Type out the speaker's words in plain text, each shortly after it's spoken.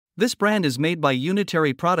This brand is made by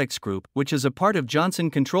Unitary Products Group, which is a part of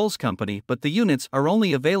Johnson Controls Company, but the units are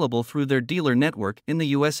only available through their dealer network in the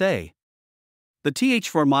USA. The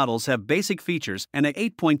TH4 models have basic features and a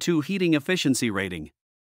 8.2 heating efficiency rating.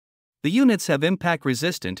 The units have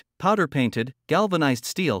impact-resistant, powder-painted, galvanized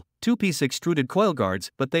steel, two-piece extruded coil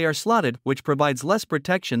guards, but they are slotted, which provides less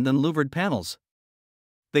protection than louvered panels.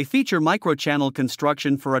 They feature microchannel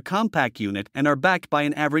construction for a compact unit and are backed by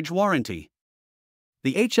an average warranty.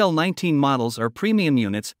 The HL19 models are premium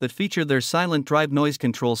units that feature their silent drive noise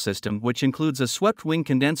control system, which includes a swept wing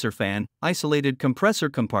condenser fan, isolated compressor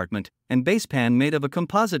compartment, and base pan made of a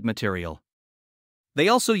composite material. They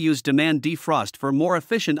also use demand defrost for more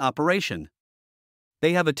efficient operation.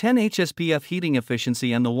 They have a 10 HSPF heating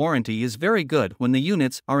efficiency and the warranty is very good when the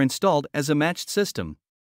units are installed as a matched system.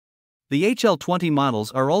 The HL20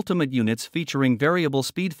 models are ultimate units featuring variable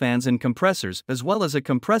speed fans and compressors, as well as a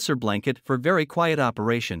compressor blanket for very quiet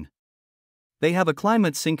operation. They have a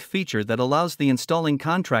climate sync feature that allows the installing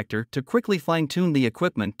contractor to quickly fine-tune the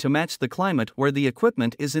equipment to match the climate where the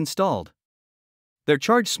equipment is installed. Their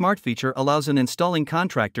Charge Smart feature allows an installing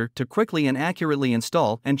contractor to quickly and accurately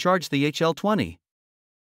install and charge the HL20.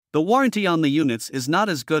 The warranty on the units is not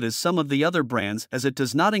as good as some of the other brands, as it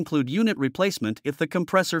does not include unit replacement if the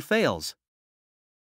compressor fails.